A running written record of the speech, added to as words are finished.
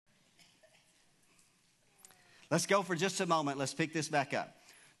Let's go for just a moment. Let's pick this back up.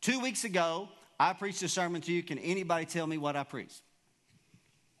 2 weeks ago, I preached a sermon to you. Can anybody tell me what I preached?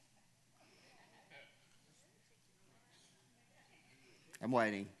 I'm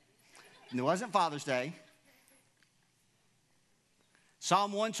waiting. And it wasn't Father's Day.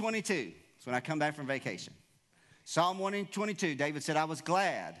 Psalm 122. It's when I come back from vacation. Psalm 122, David said, I was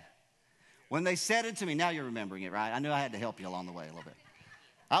glad when they said unto me. Now you're remembering it, right? I knew I had to help you along the way a little bit.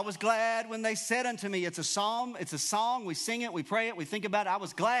 I was glad when they said unto me. It's a psalm, it's a song. We sing it, we pray it, we think about it. I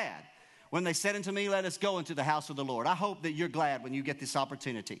was glad when they said unto me, let us go into the house of the Lord. I hope that you're glad when you get this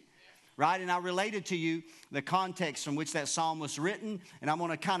opportunity. Right? And I related to you the context from which that psalm was written. And I'm going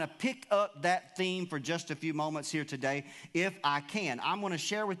to kind of pick up that theme for just a few moments here today, if I can. I'm going to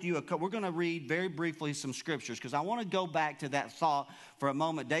share with you, we're going to read very briefly some scriptures, because I want to go back to that thought for a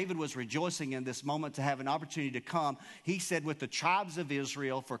moment. David was rejoicing in this moment to have an opportunity to come. He said, with the tribes of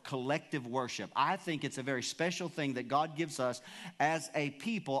Israel for collective worship. I think it's a very special thing that God gives us as a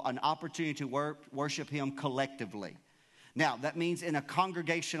people, an opportunity to worship Him collectively. Now, that means in a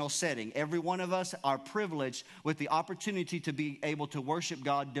congregational setting. Every one of us are privileged with the opportunity to be able to worship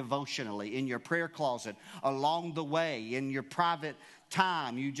God devotionally in your prayer closet, along the way, in your private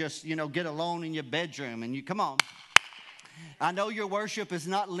time. You just, get alone in your bedroom and you, come on. I know your worship is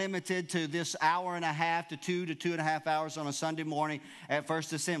not limited to this hour and a half to 2 to 2.5 hours on a Sunday morning at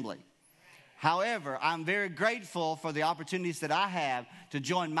First Assembly. However, I'm very grateful for the opportunities that I have to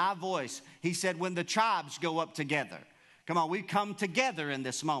join my voice. He said, when the tribes go up together. Come on, we come together in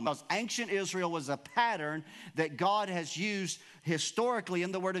this moment. Because ancient Israel was a pattern that God has used historically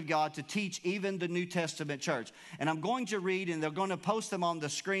in the Word of God to teach even the New Testament church. And I'm going to read, and they're going to post them on the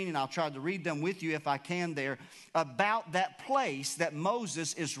screen, and I'll try to read them with you if I can there, about that place that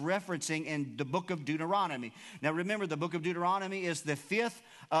Moses is referencing in the book of Deuteronomy. Now remember, the book of Deuteronomy is the fifth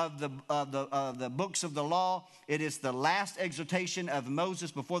of the books of the law. It is the last exhortation of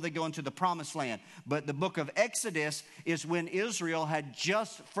Moses before they go into the promised land. But the book of Exodus is when Israel had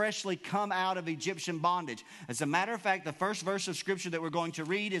just freshly come out of Egyptian bondage. As a matter of fact, the first verse of scripture that we're going to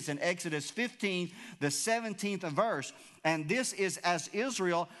read is in Exodus 15, the 17th verse. And this is as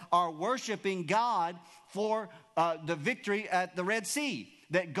Israel are worshiping God for the victory at the Red Sea.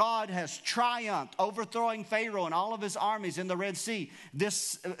 That God has triumphed, overthrowing Pharaoh and all of his armies in the Red Sea.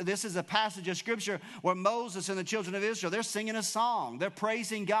 This is a passage of scripture where Moses and the children of Israel, they're singing a song. They're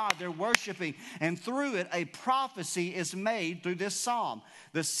praising God. They're worshiping. And through it, a prophecy is made through this psalm.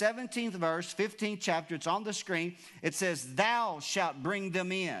 The 17th verse, 15th chapter, it's on the screen. It says, thou shalt bring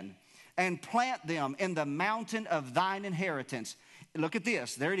them in and plant them in the mountain of thine inheritance. Look at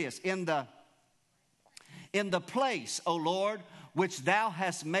this. There it is. In the place, O Lord, which thou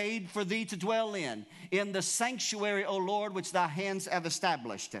hast made for thee to dwell in the sanctuary, O Lord, which thy hands have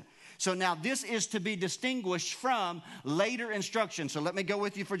established. So now this is to be distinguished from later instructions. So let me go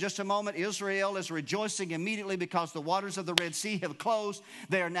with you for just a moment. Israel is rejoicing immediately because the waters of the Red Sea have closed.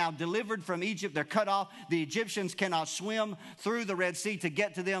 They are now delivered from Egypt. They're cut off. The Egyptians cannot swim through the Red Sea to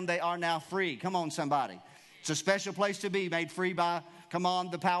get to them. They are now free. Come on, somebody. It's a special place to be, made free by, come on,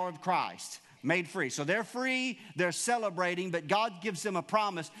 the power of Christ. Made free. So they're free, they're celebrating, but God gives them a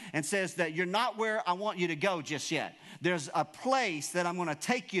promise and says that you're not where I want you to go just yet. There's a place that I'm going to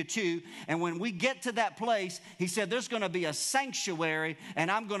take you to, and when we get to that place, He said there's going to be a sanctuary, and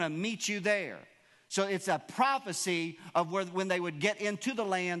I'm going to meet you there. So it's a prophecy of where when they would get into the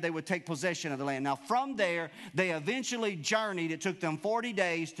land, they would take possession of the land. Now from there, they eventually journeyed. It took them 40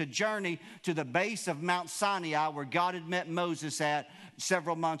 days to journey to the base of Mount Sinai, where God had met Moses at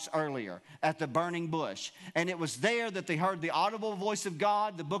several months earlier at the burning bush. And it was there that they heard the audible voice of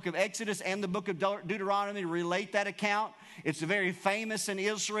God. The book of Exodus and the book of Deuteronomy relate that account. It's very famous in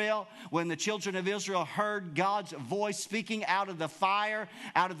Israel when the children of Israel heard God's voice speaking out of the fire,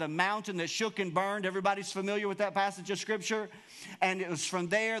 out of the mountain that shook and burned. Everybody's familiar with that passage of scripture. And it was from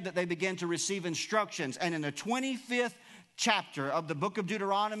there that they began to receive instructions. And in the 25th chapter of the book of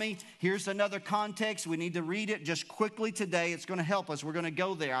Deuteronomy, here's another context. We need to read it just quickly today. It's going to help us. We're going to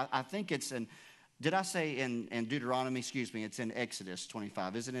go there. I think it's in, did I say in Deuteronomy? Excuse me. It's in Exodus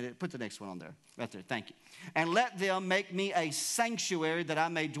 25, isn't it? Put the next one on there. Right there. Thank you. And let them make me a sanctuary that I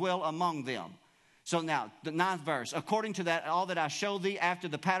may dwell among them. So now, the 9th verse, according to that, all that I show thee after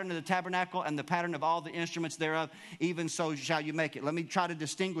the pattern of the tabernacle and the pattern of all the instruments thereof, even so shall you make it. Let me try to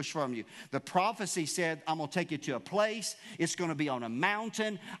distinguish from you. The prophecy said, I'm going to take you to a place. It's going to be on a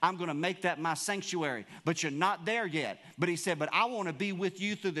mountain. I'm going to make that my sanctuary. But you're not there yet. But He said, but I want to be with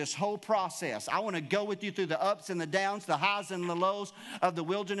you through this whole process. I want to go with you through the ups and the downs, the highs and the lows of the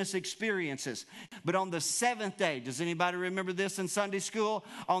wilderness experiences. But on the 7th day, does anybody remember this in Sunday school?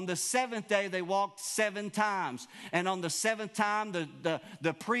 On the 7th day, they walked walked 7 times. And on the 7th time,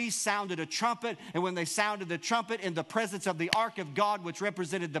 the priest sounded a trumpet. And when they sounded the trumpet in the presence of the ark of God, which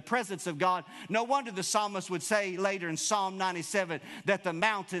represented the presence of God, no wonder the psalmist would say later in Psalm 97 that the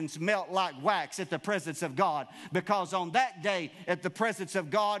mountains melt like wax at the presence of God. Because on that day, at the presence of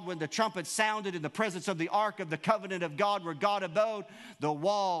God, when the trumpet sounded in the presence of the ark of the covenant of God where God abode, the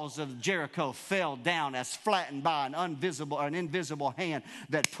walls of Jericho fell down as flattened by an invisible hand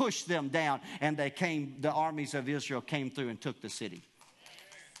that pushed them down, and the armies of Israel came through and took the city.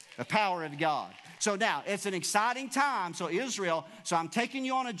 The power of God. So now, it's an exciting time. So I'm taking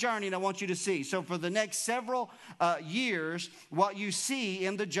you on a journey, and I want you to see. So for the next several years, what you see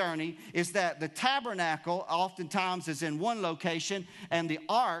in the journey is that the tabernacle oftentimes is in one location, and the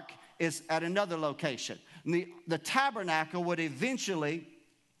ark is at another location. The tabernacle would eventually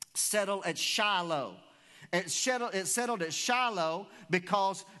settle at Shiloh. It settled at Shiloh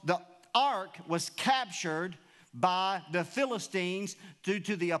because the ark was captured by the Philistines due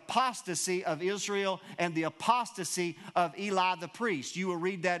to the apostasy of Israel and the apostasy of Eli the priest. You will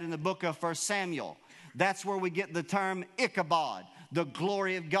read that in the book of 1 Samuel. That's where we get the term Ichabod. The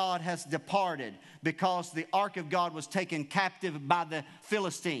glory of God has departed because the ark of God was taken captive by the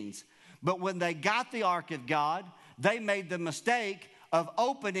Philistines. But when they got the ark of God, they made the mistake of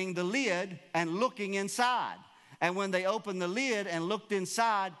opening the lid and looking inside. And when they opened the lid and looked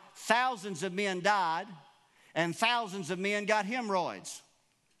inside, thousands of men died and thousands of men got hemorrhoids.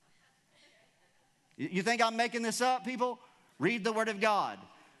 You think I'm making this up, people? Read the Word of God.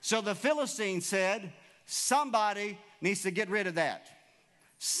 So the Philistines said, somebody needs to get rid of that.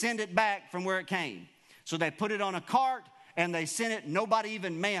 Send it back from where it came. So they put it on a cart and they sent it. Nobody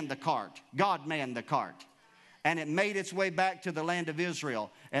even manned the cart. God manned the cart. And it made its way back to the land of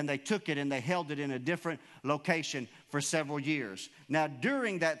Israel. And they took it and they held it in a different location for several years. Now,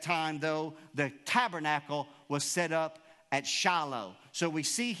 during that time, though, the tabernacle was set up at Shiloh. So we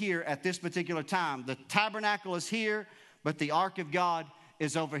see here at this particular time, the tabernacle is here, but the ark of God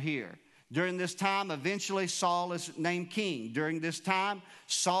is over here. During this time, eventually Saul is named king. During this time,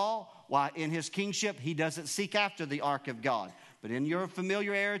 Saul, while in his kingship, he doesn't seek after the ark of God. But in your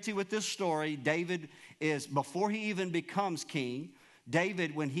familiarity with this story, David is, before he even becomes king,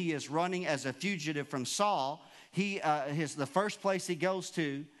 David, when he is running as a fugitive from Saul, the first place he goes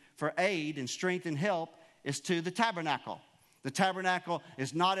to for aid and strength and help is to the tabernacle. The tabernacle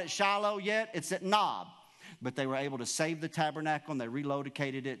is not at Shiloh yet, it's at Nob. But they were able to save the tabernacle and they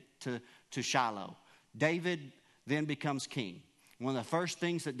relocated it to Shiloh. David then becomes king. One of the first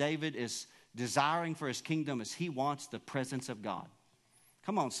things that David is desiring for his kingdom is he wants the presence of God.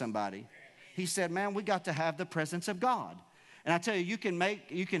 Come on, somebody. He said, man, we got to have the presence of God. And I tell you, you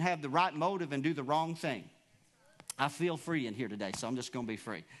can have the right motive and do the wrong thing. I feel free in here today, so I'm just going to be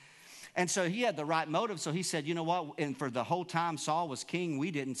free. And so he had the right motive. So he said, you know what? And for the whole time Saul was king, we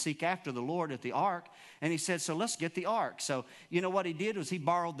didn't seek after the Lord at the ark. And he said, so let's get the ark. So you know what he did was he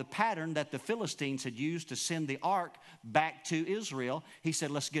borrowed the pattern that the Philistines had used to send the ark back to Israel. He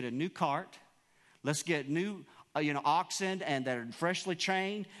said, let's get a new cart. Let's get new oxen and that are freshly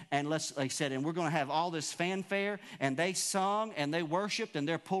trained. And they said, and we're going to have all this fanfare. And they sung and they worshiped and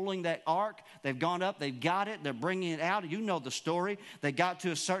they're pulling that ark. They've gone up, they've got it, they're bringing it out. You know the story. They got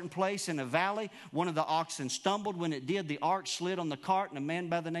to a certain place in a valley. One of the oxen stumbled. When it did, the ark slid on the cart, and a man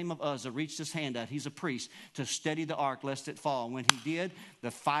by the name of Uzzah reached his hand out. He's a priest, to steady the ark lest it fall. And when he did,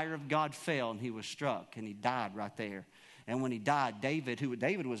 the fire of God fell and he was struck and he died right there. And when he died,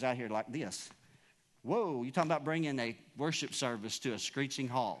 David was out here like this. Whoa, you're talking about bringing a worship service to a screeching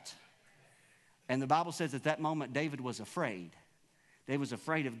halt. And the Bible says at that moment, David was afraid. David was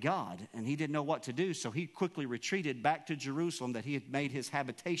afraid of God, and he didn't know what to do. So he quickly retreated back to Jerusalem that he had made his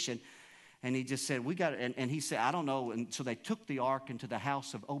habitation. And he just said, we got it. And he said, I don't know. And so they took the ark into the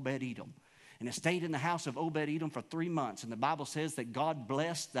house of Obed-Edom. And it stayed in the house of Obed-Edom for 3 months. And the Bible says that God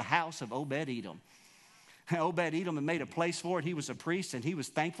blessed the house of Obed-Edom. Obed-Edom had made a place for it. He was a priest, and he was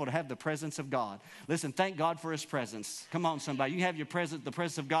thankful to have the presence of God. Listen, thank God for his presence. Come on, somebody. You have the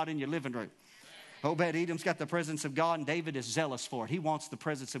presence of God in your living room. Obed-Edom's got the presence of God, and David is zealous for it. He wants the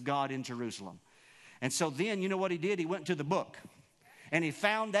presence of God in Jerusalem. And so then, you know what he did? He went to the book. And he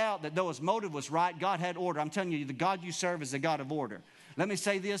found out that though his motive was right, God had order. I'm telling you, the God you serve is a God of order. Let me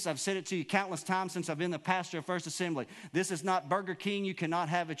say this. I've said it to you countless times since I've been the pastor of First Assembly. This is not Burger King. You cannot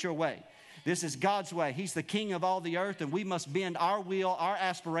have it your way. This is God's way. He's the king of all the earth, and we must bend our will, our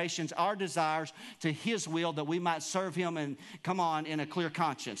aspirations, our desires to his will that we might serve him and come on in a clear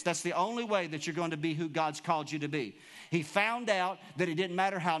conscience. That's the only way that you're going to be who God's called you to be. He found out that it didn't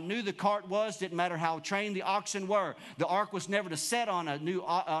matter how new the cart was, didn't matter how trained the oxen were. The ark was never to set on a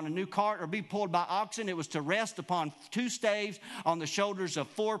new cart or be pulled by oxen. It was to rest upon 2 staves on the shoulders of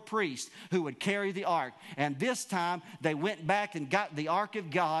 4 priests who would carry the ark. And this time they went back and got the ark of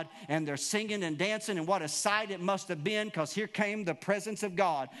God, and they're singing and dancing, and what a sight it must have been, because here came the presence of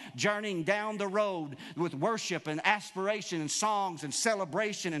God journeying down the road with worship and aspiration and songs and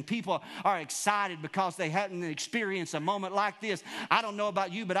celebration, and people are excited because they hadn't experienced a moment like this. I don't know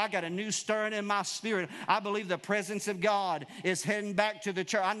about you, but I got a new stirring in my spirit. I believe the presence of God is heading back to the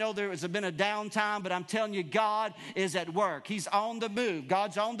church. I know there has been a downtime, but I'm telling you, God is at work. He's on the move.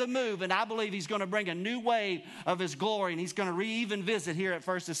 God's on the move, and I believe he's going to bring a new wave of his glory, and he's going to even visit here at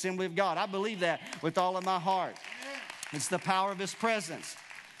First Assembly of God. I believe that with all of my heart. It's the power of his presence.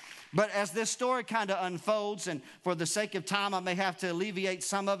 But as this story kind of unfolds, and for the sake of time, I may have to alleviate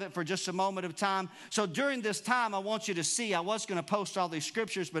some of it for just a moment of time. So during this time, I want you to see, I was going to post all these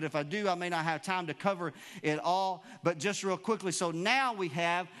scriptures, but if I do, I may not have time to cover it all. But just real quickly, so now we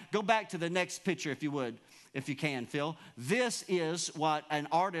have, go back to the next picture if you would, if you can, Phil. This is what an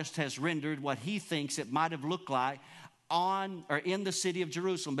artist has rendered, what he thinks it might have looked like on or in the city of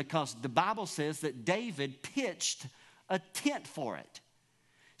Jerusalem, because the Bible says that David pitched a tent for it.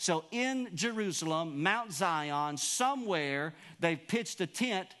 So in Jerusalem, Mount Zion, somewhere they've pitched a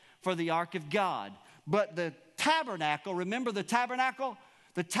tent for the ark of God. But the tabernacle, remember the tabernacle?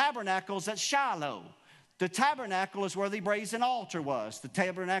 The tabernacle's at Shiloh. The tabernacle is where the brazen altar was. The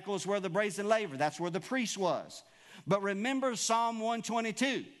tabernacle is where the brazen laver, that's where the priest was. But remember Psalm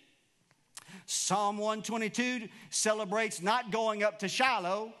 122. Psalm 122 celebrates not going up to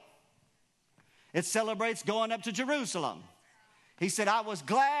Shiloh. It celebrates going up to Jerusalem. He said, I was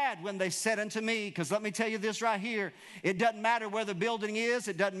glad when they said unto me, because let me tell you this right here. It doesn't matter where the building is.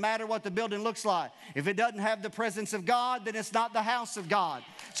 It doesn't matter what the building looks like. If it doesn't have the presence of God, then it's not the house of God.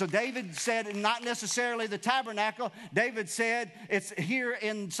 So David said, not necessarily the tabernacle. David said, it's here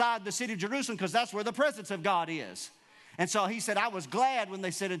inside the city of Jerusalem, because that's where the presence of God is. And so he said, I was glad when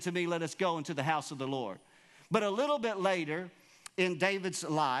they said unto me, let us go into the house of the Lord. But a little bit later in David's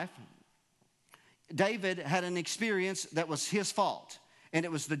life, David had an experience that was his fault, and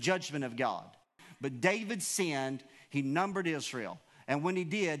it was the judgment of God. But David sinned. He numbered Israel. And when he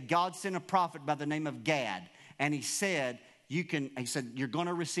did, God sent a prophet by the name of Gad. And he said, you're going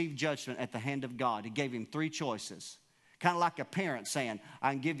to receive judgment at the hand of God. He gave him 3 choices. Kind of like a parent saying,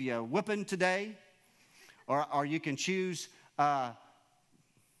 I can give you a whipping today, or you can choose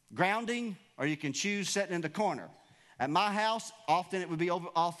grounding, or you can choose sitting in the corner. At my house, often it would be over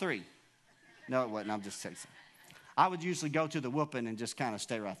all 3. No, it wasn't. I'm just saying. I would usually go to the whooping and just kind of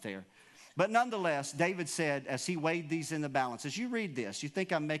stay right there. But nonetheless, David said, as he weighed these in the balance, as you read this, you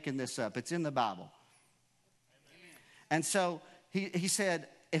think I'm making this up. It's in the Bible. Amen. And so he said,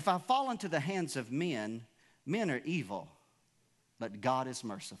 if I fall into the hands of men, men are evil, but God is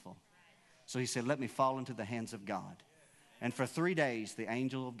merciful. So he said, let me fall into the hands of God. And for 3 days, the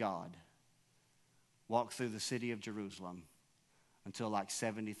angel of God walked through the city of Jerusalem until like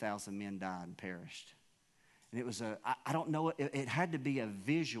 70,000 men died and perished. And it was I don't know, it had to be a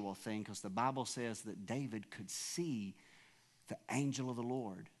visual thing, because the Bible says that David could see the angel of the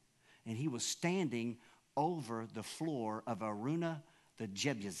Lord. And he was standing over the floor of Araunah the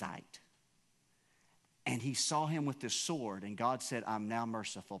Jebusite. And he saw him with his sword, and God said, I'm now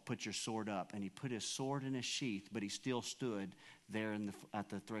merciful, put your sword up. And he put his sword in his sheath, but he still stood there at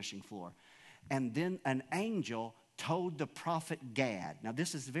the threshing floor. And then an angel told the prophet Gad. Now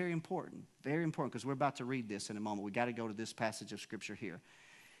this is very important, because we're about to read this in a moment. We got to go to this passage of scripture here.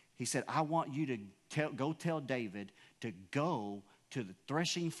 He said, I want you to go tell David to go to the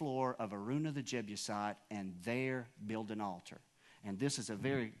threshing floor of Araunah the Jebusite and there build an altar. And this is a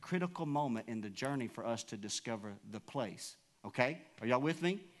very critical moment in the journey for us to discover the place. Okay? Are y'all with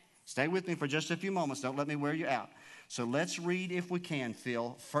me? Stay with me for just a few moments. Don't let me wear you out. So let's read, if we can,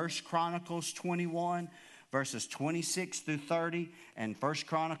 Phil, 1 Chronicles 21, verses 26 through 30, and 1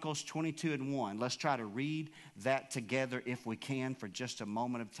 Chronicles 22 and 1. Let's try to read that together, if we can, for just a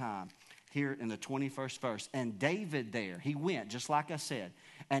moment of time. Here in the 21st verse. And David there, he went, just like I said,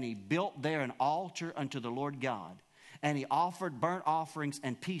 and he built there an altar unto the Lord God. And he offered burnt offerings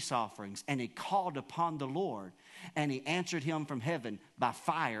and peace offerings. And he called upon the Lord. and he answered him from heaven by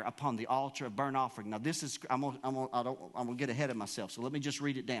fire upon the altar of burnt offering. Now this is, I'm gonna get ahead of myself, so let me just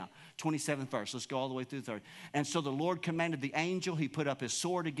read it down. 27th verse, let's go all the way through 30. And so the Lord commanded the angel, he put up his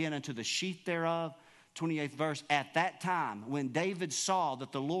sword again into the sheath thereof. 28th verse, at that time, when David saw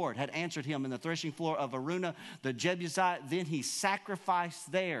that the Lord had answered him in the threshing floor of Araunah the Jebusite, then he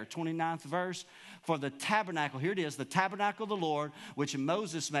sacrificed there. 29th verse, for the tabernacle, here it is, the tabernacle of the Lord, which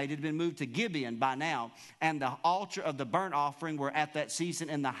Moses made, had been moved to Gibeon by now, and the altar of the burnt offering were at that season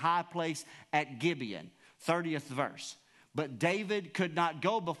in the high place at Gibeon. 30th verse. But David could not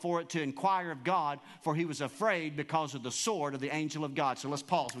go before it to inquire of God, for he was afraid because of the sword of the angel of God. So let's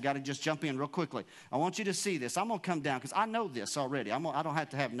pause. We got to just jump in real quickly. I want you to see this. I'm going to come down because I know this already. I don't have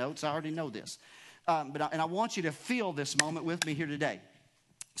to have notes. I already know this. And I want you to feel this moment with me here today.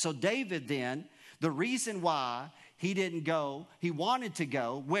 So David then, the reason why he didn't go, he wanted to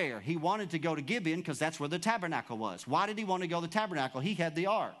go where? He wanted to go to Gibeon because that's where the tabernacle was. Why did he want to go to the tabernacle? He had the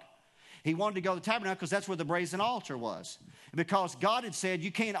ark. He wanted to go to the tabernacle because that's where the brazen altar was. Because God had said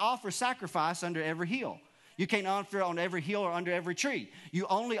you can't offer sacrifice under every hill. You can't offer it on every hill or under every tree. You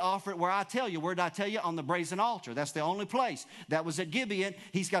only offer it where I tell you. Where did I tell you? On the brazen altar. That's the only place. That was at Gibeon.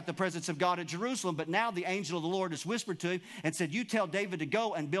 He's got the presence of God at Jerusalem. But now the angel of the Lord has whispered to him and said, you tell David to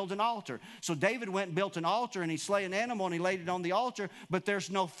go and build an altar. So David went and built an altar, and he slayed an animal and he laid it on the altar. But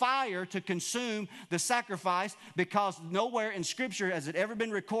there's no fire to consume the sacrifice, because nowhere in Scripture has it ever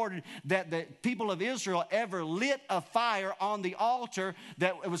been recorded that the people of Israel ever lit a fire on the altar.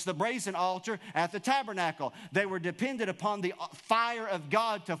 That it was the brazen altar at the tabernacle. They were dependent upon the fire of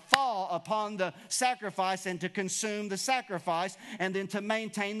God to fall upon the sacrifice and to consume the sacrifice and then to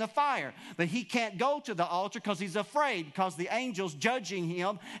maintain the fire. But he can't go to the altar because he's afraid, because the angel's judging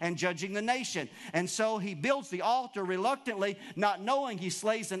him and judging the nation. And so he builds the altar reluctantly, not knowing. He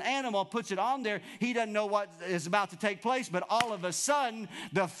slays an animal, puts it on there. He doesn't know what is about to take place, but all of a sudden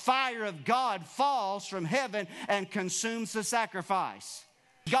the fire of God falls from heaven and consumes the sacrifice.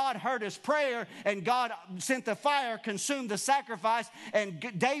 God heard his prayer, and God sent the fire, consumed the sacrifice, and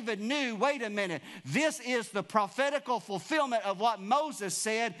David knew, wait a minute, this is the prophetical fulfillment of what Moses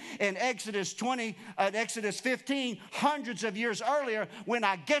said in Exodus 15, hundreds of years earlier. When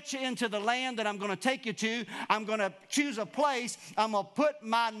I get you into the land that I'm going to take you to, I'm going to choose a place, I'm going to put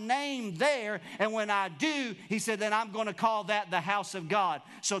my name there, and when I do, he said, then I'm going to call that the house of God.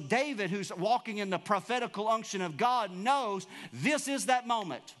 So David, who's walking in the prophetical unction of God, knows this is that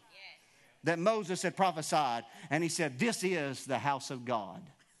moment that Moses had prophesied. And he said, this is the house of God.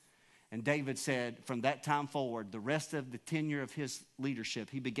 And David said, from that time forward, the rest of the tenure of his leadership,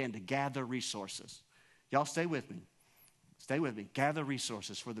 he began to gather resources. Y'all stay with me. Stay with me. Gather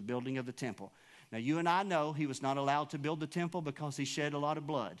resources for the building of the temple. Now, you and I know he was not allowed to build the temple because he shed a lot of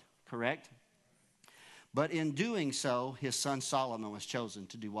blood, correct? But in doing so, his son Solomon was chosen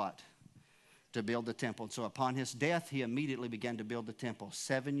to do what? To build the temple. And so upon his death, he immediately began to build the temple.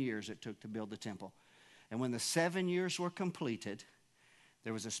 7 years it took to build the temple. And when the 7 years were completed,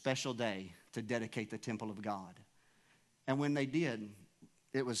 there was a special day to dedicate the temple of God. And when they did,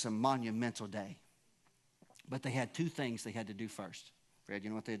 it was a monumental day. But they had two things they had to do first. Fred, you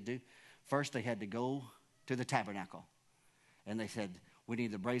know what they had to do? First, they had to go to the tabernacle. And they said, we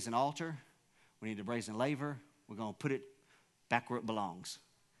need the brazen altar. We need the brazen laver. We're going to put it back where it belongs.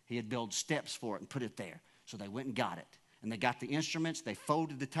 He had built steps for it and put it there. So they went and got it. And they got the instruments. They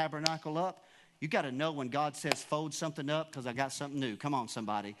folded the tabernacle up. You got to know when God says fold something up, because I got something new. Come on,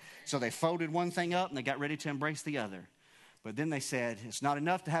 somebody. So they folded one thing up and they got ready to embrace the other. But then they said, it's not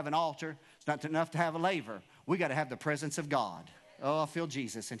enough to have an altar. It's not enough to have a laver. We got to have the presence of God. Oh, I feel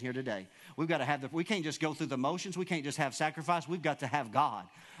Jesus in here today. We've got to have we can't just go through the motions. We can't just have sacrifice. We've got to have God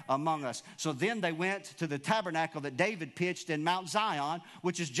among us. So then they went to the tabernacle that David pitched in Mount Zion,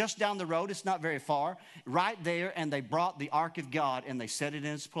 which is just down the road. It's not very far. Right there, and they brought the ark of God and they set it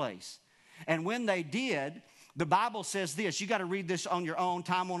in its place. And when they did, the Bible says this. You got to read this on your own.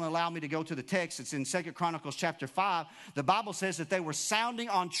 Time won't allow me to go to the text. It's in 2 Chronicles chapter 5. The Bible says that they were sounding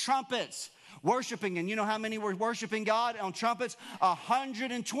on trumpets, worshiping. And you know how many were worshiping God on trumpets?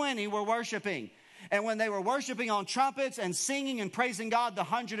 120 were worshiping. And when they were worshiping on trumpets and singing and praising God, the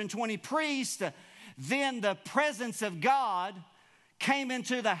 120 priests, then the presence of God came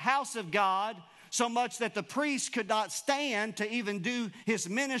into the house of God, so much that the priest could not stand to even do his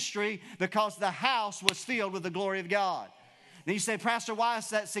ministry because the house was filled with the glory of God. And you say, Pastor, why is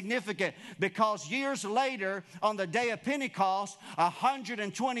that significant? Because years later, on the day of Pentecost,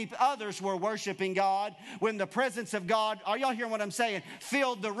 120 others were worshiping God when the presence of God, are y'all hearing what I'm saying?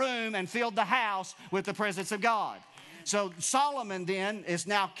 Filled the room and filled the house with the presence of God. So Solomon then is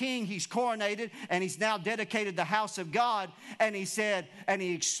now king. He's coronated, and he's now dedicated the house of God. And he said, and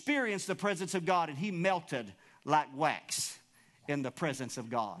he experienced the presence of God, and he melted like wax in the presence of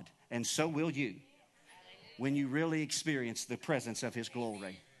God. And so will you when you really experience the presence of his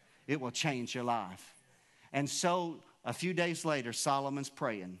glory. It will change your life. And so a few days later, Solomon's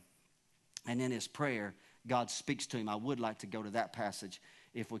praying. And in his prayer, God speaks to him. I would like to go to that passage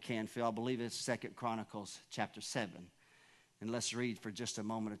if we can, Phil. I believe it's 2 Chronicles chapter 7. And let's read for just a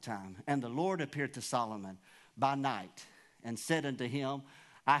moment of time. And the Lord appeared to Solomon by night and said unto him,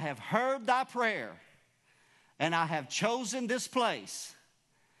 I have heard thy prayer, and I have chosen this place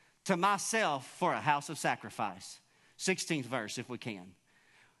to myself for a house of sacrifice. 16th verse, if we can.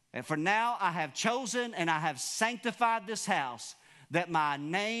 And for now I have chosen and I have sanctified this house, that my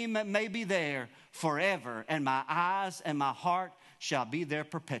name may be there forever, and my eyes and my heart shall be there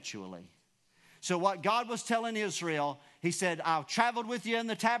perpetually. So what God was telling Israel, he said, I've traveled with you in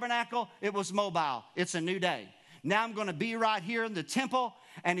the tabernacle. It was mobile. It's a new day. Now I'm going to be right here in the temple.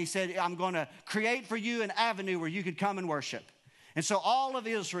 And he said, I'm going to create for you an avenue where you could come and worship. And so all of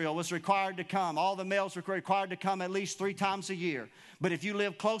Israel was required to come. All the males were required to come at least 3 times a year. But if you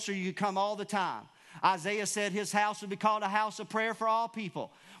live closer, you could come all the time. Isaiah said his house would be called a house of prayer for all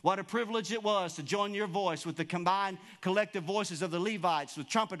people. What a privilege it was to join your voice with the combined collective voices of the Levites, the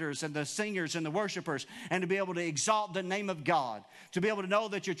trumpeters and the singers and the worshipers, and to be able to exalt the name of God. To be able to know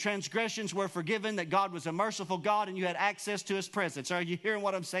that your transgressions were forgiven, that God was a merciful God, and you had access to his presence. Are you hearing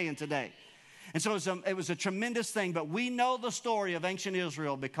what I'm saying today? And so it was a tremendous thing, but we know the story of ancient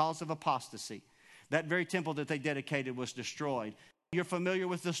Israel because of apostasy. That very temple that they dedicated was destroyed. You're familiar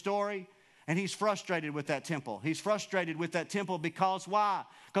with the story? And he's frustrated with that temple. He's frustrated with that temple because why?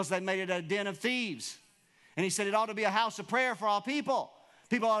 Because they made it a den of thieves. And he said it ought to be a house of prayer for all people.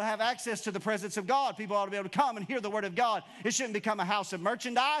 People ought to have access to the presence of God. People ought to be able to come and hear the word of God. It shouldn't become a house of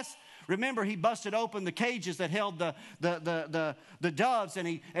merchandise. Remember, he busted open the cages that held the doves, and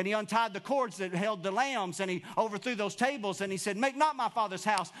he untied the cords that held the lambs, and he overthrew those tables, and he said, make not my Father's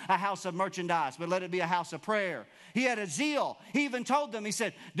house a house of merchandise, but let it be a house of prayer. He had a zeal. He even told them, he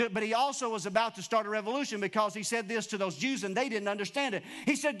said, but he also was about to start a revolution, because he said this to those Jews, and they didn't understand it.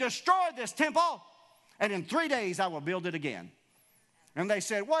 He said, destroy this temple, and in 3 days I will build it again. And they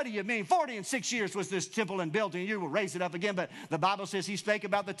said, what do you mean? 46 years was this temple and built, and you will raise it up again. But the Bible says he spake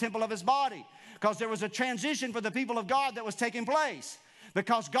about the temple of his body, because there was a transition for the people of God that was taking place.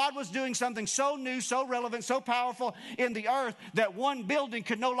 Because God was doing something so new, so relevant, so powerful in the earth that one building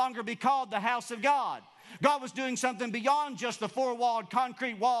could no longer be called the house of God. God was doing something beyond just the 4-walled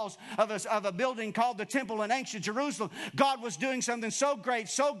concrete walls of a building called the temple in ancient Jerusalem. God was doing something so great,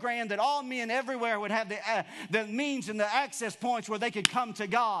 so grand, that all men everywhere would have the means and the access points where they could come to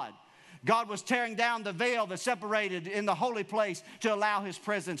God. God was tearing down the veil that separated in the holy place to allow his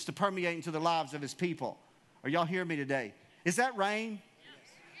presence to permeate into the lives of his people. Are y'all hearing me today? Is that rain?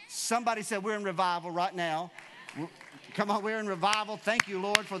 Somebody said we're in revival right now. Come on, we're in revival. Thank you,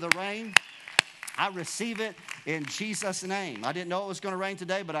 Lord, for the rain. I receive it in Jesus' name. I didn't know it was going to rain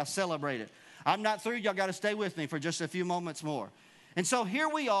today, but I celebrate it. I'm not through. Y'all got to stay with me for just a few moments more. And so here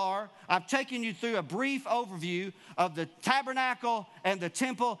we are. I've taken you through a brief overview of the tabernacle and the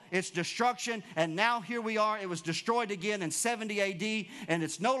temple, its destruction, and now here we are. It was destroyed again in 70 AD, and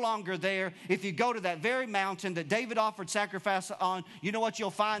it's no longer there. If you go to that very mountain that David offered sacrifice on, you know what you'll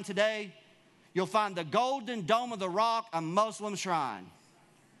find today? You'll find the golden dome of the rock, a Muslim shrine.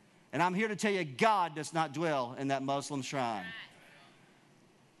 And I'm here to tell you, God does not dwell in that Muslim shrine.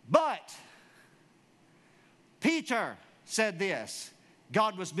 But Peter said this: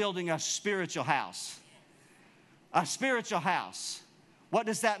 God was building a spiritual house. A spiritual house. What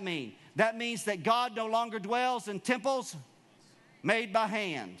does that mean? That means that God no longer dwells in temples made by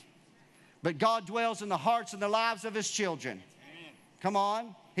hand, but God dwells in the hearts and the lives of his children. Amen. Come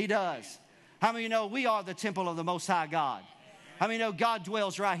on, he does. How many of you know we are the temple of the Most High God? How many know God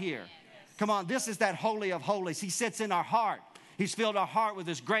dwells right here? Come on, this is that Holy of Holies. He sits in our heart. He's filled our heart with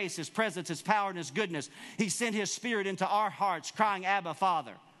his grace, his presence, his power, and his goodness. He sent his spirit into our hearts, crying, Abba,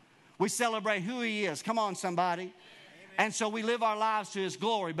 Father. We celebrate who he is. Come on, somebody. Amen. And so we live our lives to his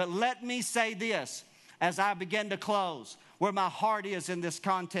glory. But let me say this as I begin to close, where my heart is in this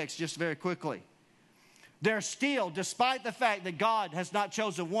context, just very quickly. There's still, despite the fact that God has not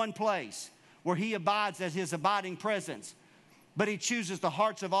chosen one place where he abides as his abiding presence, but he chooses the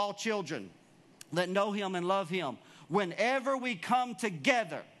hearts of all children that know him and love him. Whenever we come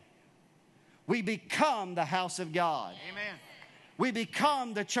together, we become the house of God. Amen. We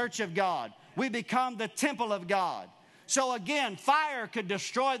become the church of God. We become the temple of God. So again, fire could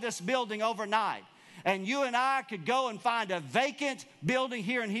destroy this building overnight. And you and I could go and find a vacant building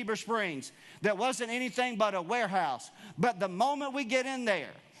here in Heber Springs that wasn't anything but a warehouse. But the moment we get in there,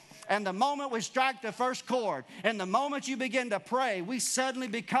 and the moment we strike the first chord, and the moment you begin to pray, we suddenly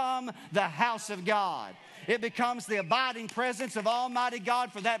become the house of God. It becomes the abiding presence of Almighty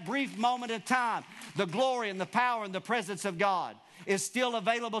God for that brief moment of time. The glory and the power and the presence of God is still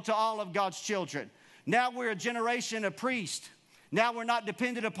available to all of God's children. Now we're a generation of priests. Now we're not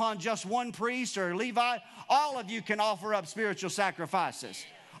dependent upon just one priest or Levi. All of you can offer up spiritual sacrifices.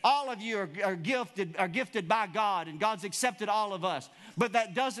 All of you are gifted by God, and God's accepted all of us. But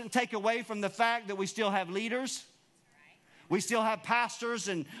that doesn't take away from the fact that we still have leaders. We still have pastors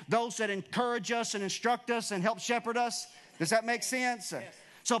and those that encourage us and instruct us and help shepherd us. Does that make sense? Yes.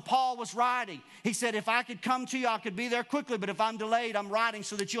 So Paul was writing. He said, if I could come to you, I could be there quickly. But if I'm delayed, I'm writing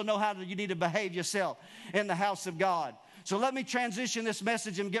so that you'll know how you need to behave yourself in the house of God. So let me transition this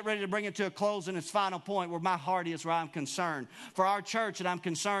message and get ready to bring it to a close in its final point where my heart is, where I'm concerned. For our church, and I'm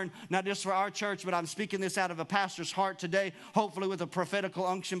concerned not just for our church, but I'm speaking this out of a pastor's heart today, hopefully with a prophetical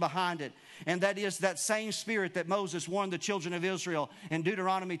unction behind it. And that is that same spirit that Moses warned the children of Israel in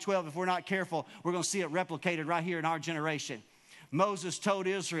Deuteronomy 12. If we're not careful, we're going to see it replicated right here in our generation. Moses told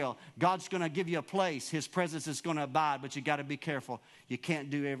Israel, God's going to give you a place. His presence is going to abide, but you got to be careful. You can't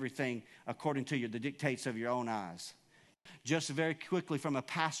do everything according to the dictates of your own eyes. Just very quickly from a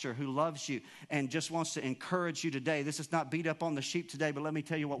pastor who loves you and just wants to encourage you today. This is not beat up on the sheep today, but let me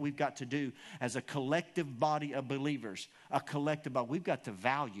tell you what we've got to do as a collective body of believers. A collective body. We've got to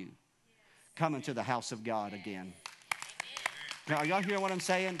value coming to the house of God again. Now, are y'all hearing what I'm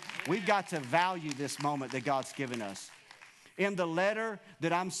saying? We've got to value this moment that God's given us. In the letter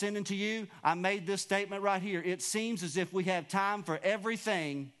that I'm sending to you, I made this statement right here. It seems as if we have time for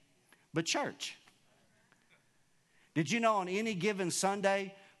everything but church. Did you know on any given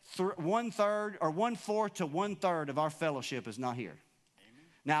Sunday, 1/3 or 1/4 to 1/3 of our fellowship is not here? Amen.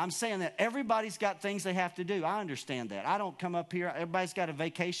 Now, I'm saying that everybody's got things they have to do. I understand that. I don't come up here. Everybody's got a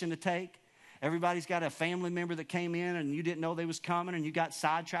vacation to take. Everybody's got a family member that came in and you didn't know they was coming and you got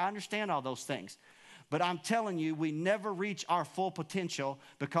sidetracked. I understand all those things. But I'm telling you, we never reach our full potential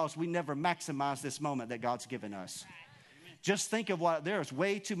because we never maximize this moment that God's given us. Right. Just think of there's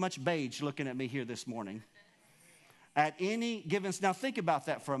way too much beige looking at me here this morning. At any given, now think about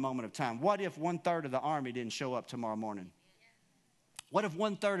that for a moment of time. What if 1/3 of the army didn't show up tomorrow morning? What if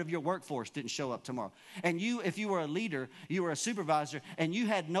 1/3 of your workforce didn't show up tomorrow? And you, if you were a leader, you were a supervisor, and you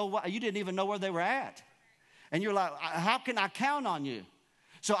didn't even know where they were at. And you're like, how can I count on you?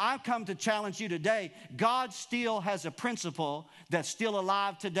 So I've come to challenge you today. God still has a principle that's still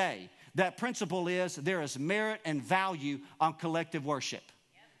alive today. That principle is there is merit and value on collective worship.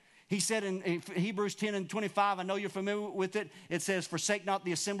 He said in Hebrews 10:25, I know you're familiar with it. It says, forsake not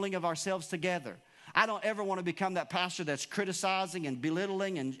the assembling of ourselves together. I don't ever want to become that pastor that's criticizing and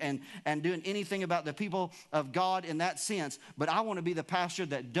belittling and doing anything about the people of God in that sense. But I want to be the pastor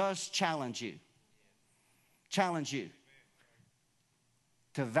that does challenge you. Challenge you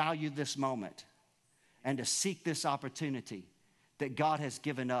to value this moment and to seek this opportunity that God has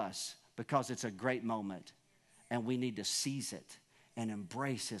given us because it's a great moment and we need to seize it and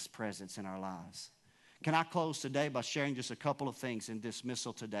embrace His presence in our lives. Can I close today by sharing just a couple of things in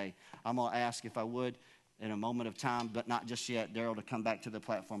dismissal today? I'm going to ask if I would in a moment of time, but not just yet. Daryl to come back to the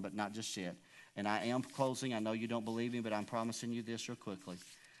platform, but not just yet. And I am closing. I know you don't believe me, but I'm promising you this real quickly.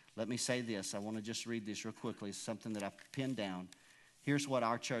 Let me say this. I want to just read this real quickly. It's something that I've pinned down. Here's what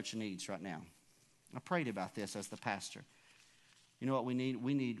our church needs right now. I prayed about this as the pastor. You know what we need?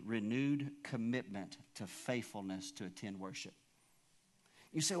 We need renewed commitment to faithfulness to attend worship.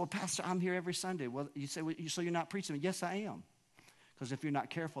 You say, well, Pastor, I'm here every Sunday. Well, you say, well, so you're not preaching? Yes, I am. Because if you're not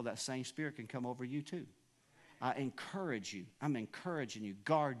careful, that same spirit can come over you too. I encourage you. I'm encouraging you.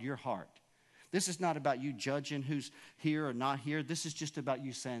 Guard your heart. This is not about you judging who's here or not here. This is just about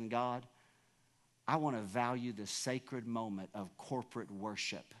you saying, God, I want to value the sacred moment of corporate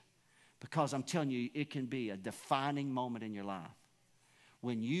worship. Because I'm telling you, it can be a defining moment in your life.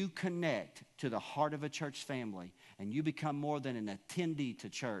 When you connect to the heart of a church family and you become more than an attendee to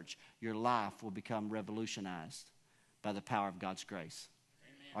church, your life will become revolutionized by the power of God's grace.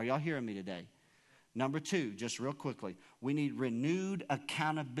 Amen. Are y'all hearing me today? Number 2, just real quickly, we need renewed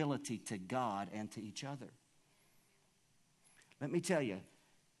accountability to God and to each other. Let me tell you,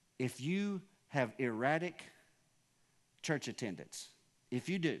 if you have erratic church attendance, if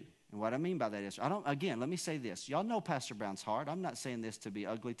you do, and what I mean by that is, let me say this. Y'all know Pastor Brown's heart. I'm not saying this to be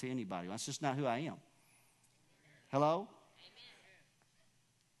ugly to anybody. That's just not who I am. Hello? Amen.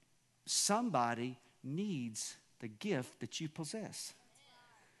 Somebody needs the gift that you possess.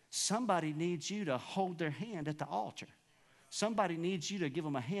 Somebody needs you to hold their hand at the altar. Somebody needs you to give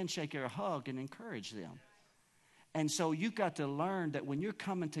them a handshake or a hug and encourage them. And so you've got to learn that when you're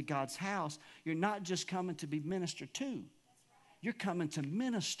coming to God's house, you're not just coming to be ministered to. You're coming to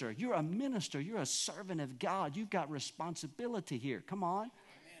minister. You're a minister. You're a servant of God. You've got responsibility here. Come on. Amen.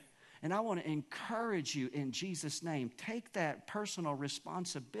 And I want to encourage you in Jesus' name. Take that personal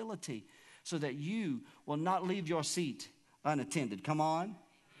responsibility so that you will not leave your seat unattended. Come on. Amen.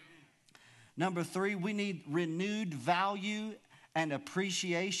 Number 3, we need renewed value and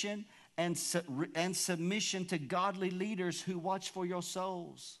appreciation and submission to godly leaders who watch for your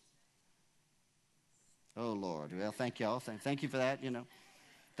souls. Oh, Lord. Well, thank y'all. Thank you for that,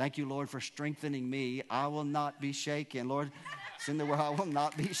 Thank you, Lord, for strengthening me. I will not be shaken. Lord, it's in the word, I will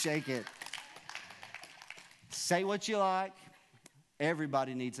not be shaken. Say what you like.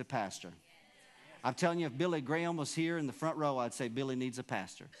 Everybody needs a pastor. I'm telling you, if Billy Graham was here in the front row, I'd say Billy needs a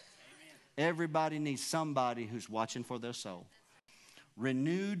pastor. Everybody needs somebody who's watching for their soul.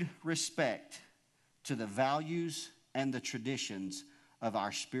 Renewed respect to the values and the traditions of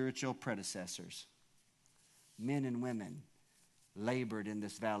our spiritual predecessors. Men and women labored in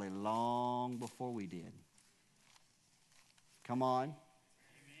this valley long before we did. Come on. Amen.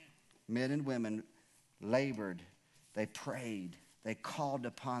 Men and women labored. They prayed. They called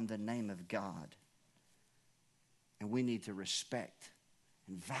upon the name of God. And we need to respect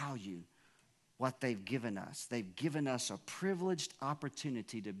and value what they've given us. They've given us a privileged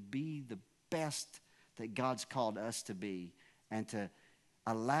opportunity to be the best that God's called us to be and to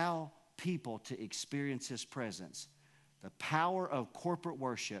allow people to experience His presence. The power of corporate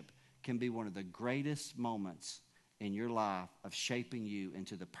worship can be one of the greatest moments in your life of shaping you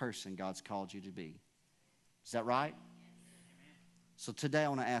into the person God's called you to be. Is that right? Yes. So today I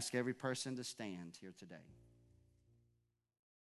want to ask every person to stand here today.